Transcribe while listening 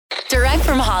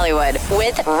from Hollywood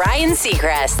with Ryan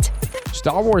Seacrest.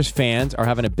 Star Wars fans are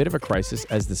having a bit of a crisis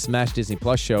as the smash Disney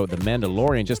Plus show The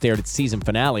Mandalorian just aired its season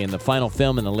finale and the final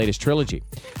film in the latest trilogy.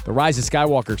 The Rise of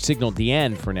Skywalker signaled the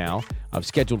end, for now, of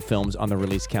scheduled films on the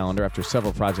release calendar after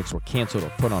several projects were canceled or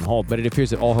put on hold, but it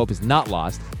appears that all hope is not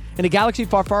lost. In a galaxy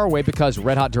far, far away, because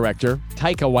Red Hot director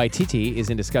Taika Waititi is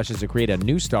in discussions to create a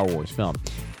new Star Wars film.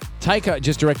 Taika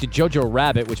just directed Jojo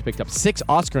Rabbit, which picked up 6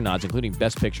 Oscar nods, including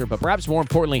Best Picture, but perhaps more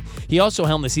importantly, he also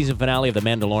helmed the season finale of The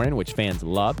Mandalorian, which fans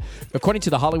love. According to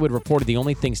The Hollywood Reporter, the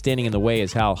only thing standing in the way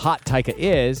is how hot Taika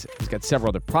is. He's got several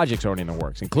other projects already in the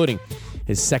works, including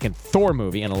his second Thor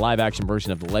movie and a live-action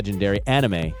version of the legendary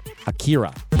anime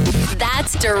Akira.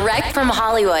 That's direct from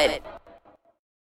Hollywood.